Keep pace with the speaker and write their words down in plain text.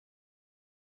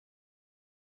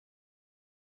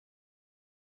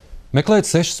Meklēt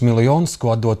 6 miljonus,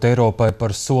 ko atdot Eiropai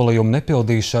par solījumu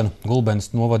nepildīšanu, Gulbenes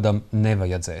novadam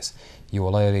nevajadzēs, jo,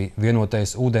 lai arī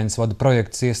vienotais ūdensvada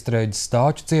projekts iestrēdzis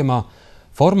Stāķu ciemā,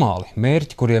 formāli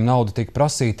mērķi, kuriem nauda tika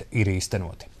prasīta, ir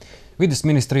īstenoti. Vides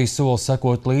ministrija sola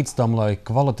sekot līdz tam, lai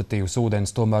kvalitatīvs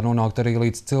ūdens tomēr nonāktu arī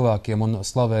līdz cilvēkiem un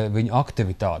slavē viņu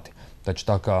aktivitāti. Taču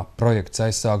tā kā projekts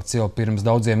aizsākts jau pirms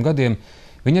daudziem gadiem,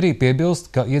 viņi arī piebilst,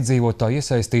 ka iedzīvotāju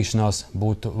iesaistīšanās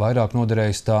būtu vairāk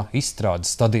noderējusi tā izstrādes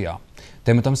stadijā.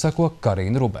 Tematam seko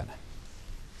Gulbene.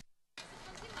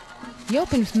 Jau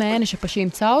pirms mēneša pa šīm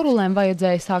caurulēm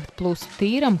vajadzēja sākt plūst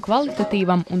tīram,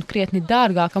 kvalitatīvam un krietni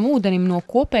dārgākam ūdenim no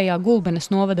kopējā Gulbenes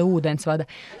novada ūdensvada.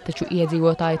 Taču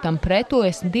iedzīvotāji tam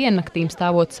pretojas, diennaktīm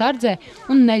stāvot sardzē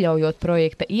un neļaujot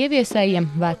projekta ieviesējiem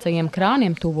vecajiem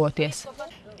krāniem tuvoties.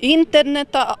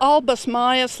 Internetā, Albas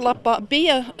mājaslapā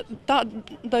bija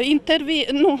tāda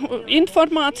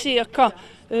informācija, ka,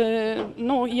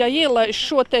 ja ielaiž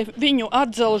šo te viņu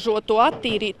atdzelžoto,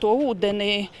 attīrīto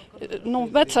ūdeni,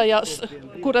 vecajās,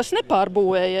 kuras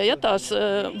nepārbūvēja, ja tās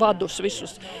vadus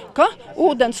visus, ka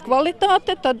ūdens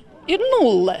kvalitāte tad ir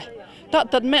nulle.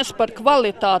 Tātad mēs par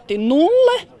kvalitāti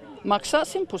nulle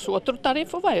maksāsim pusotru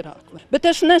tarifu vairāk. Bet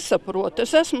es nesaprotu,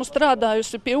 es esmu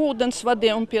strādājusi pie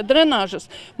ūdensvadiem un pie drenāžas.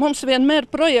 Mums vienmēr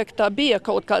projektā bija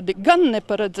kaut kādi gan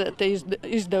neparedzēti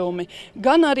izdevumi,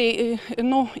 gan arī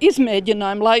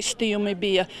izmēģinājumi, laistījumi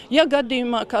bija. Ja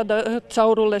gadījumā kāda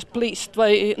caurules plīst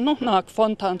vai nāk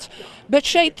fontāns. Bet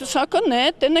šeit saka, nē,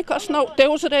 te nekas nav, te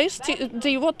uzreiz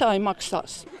dzīvotāji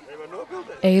maksās.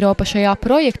 Eiropa šajā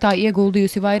projektā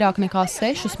ieguldījusi vairāk nekā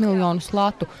 6 miljonus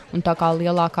latu, un tā kā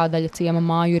lielākā daļa ciema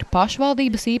māju ir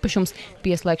pašvaldības īpašums,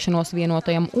 pieslēgšanos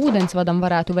vienotajam ūdensvadam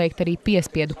varētu veikt arī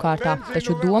piespiedu kārtā.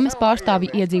 Taču domes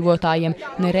pārstāvji iedzīvotājiem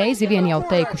nereizi vien jau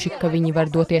teikuši, ka viņi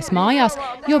var doties mājās,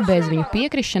 jo bez viņu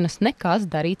piekrišanas nekas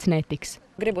darīts netiks.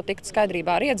 Gribu tikt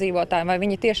skaidrībā ar iedzīvotājiem, vai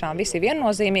viņi tiešām visi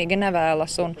viennozīmīgi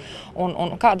nevēlas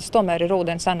un kādas tomēr ir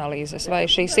ūdens analīzes. Vai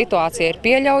šī situācija ir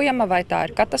pieļaujama, vai tā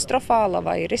ir katastrofāla,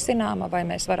 vai ir risināma, vai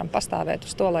mēs varam pastāvēt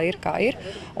uz to, lai ir kā ir.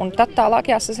 Un tad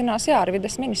tālāk jāsazinās ar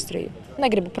Vides ministriju.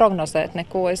 Negribu prognozēt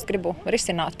neko, es gribu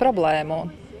risināt problēmu,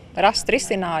 rast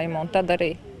risinājumu un tad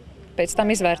arī pēc tam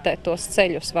izvērtēt tos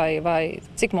ceļus, vai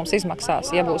cik mums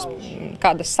izmaksās, ja būs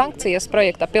kādas sankcijas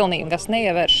projektā pilnīgas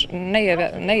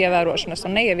neievērošanas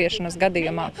un neieviešanas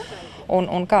gadījumā.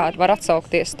 Un kā var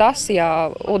atsaukties tas,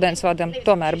 ja ūdensvadam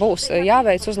tomēr būs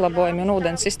jāveic uzlabojumi un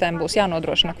ūdens sistēma būs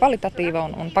jānodrošina kvalitatīva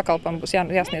un pakalpojumi būs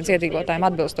jāsniedz iedzīvotājiem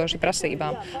atbilstoši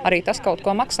prasībām. Arī tas kaut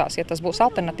ko maksās, ja tas būs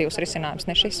alternatīvs risinājums,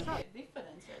 ne šis.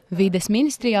 Vides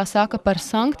ministrijā saka par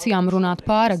sankcijām runāt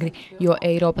pāragri, jo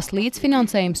Eiropas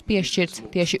līdzfinansējums piešķirts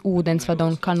tieši ūdensvada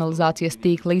un kanalizācijas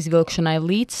tīkla izvilkšanai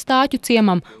līdz Stāķu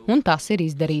ciemam, un tas ir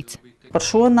izdarīts. Par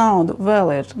šo naudu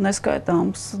vēl ir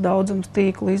neskaitāms daudzums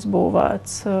tīklu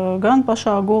izbūvēts gan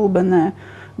pašā Gulbenē,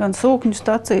 gan sūkņu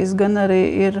stacijas, gan arī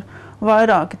ir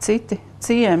vairāki citi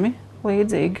ciemi,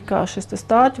 līdzīgi kā šis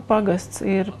Stāķu pagasts,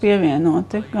 ir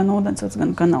pievienoti gan ūdensvads,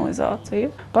 gan kanalizācija.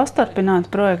 Pastarpināt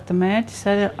projekta mērķis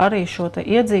ir arī šo te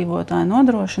iedzīvotāju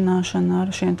nodrošināšanu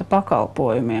ar šiem te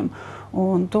pakalpojumiem.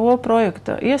 Un to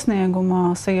projekta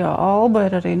iesniegumā Sijā Alba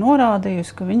ir arī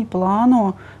norādījusi, ka viņi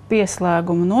plāno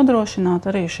pieslēgumu nodrošināt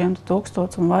arī šiem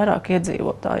 1000 un vairāk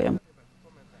iedzīvotājiem.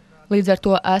 Līdz ar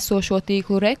to esošo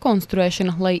tīklu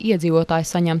rekonstruēšana, lai iedzīvotāji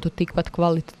saņemtu tikpat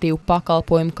kvalitatīvu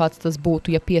pakalpojumu, kāds tas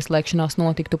būtu, ja pieslēgšanās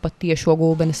notiktu pat tiešo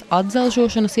Gulbenes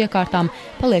atdzelžošanas iekārtām,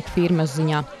 paliek firmas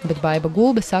ziņā. Bet Baiba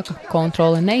Gulbe saka,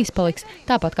 kontrole neizpaliks,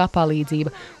 tāpat kā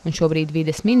palīdzība. Un šobrīd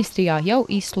Vides ministrijā jau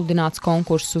izsludināts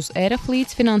konkurss uz ERF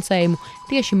līdzfinansējumu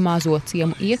tieši mazo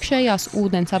ciemu iekšējās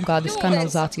ūdens apgādes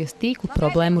kanalizācijas tīklu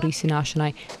problēmu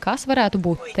risināšanai, kas varētu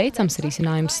būt teicams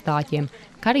risinājums Stāķiem.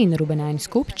 Gulbenes,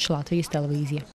 Latvijas televīzija.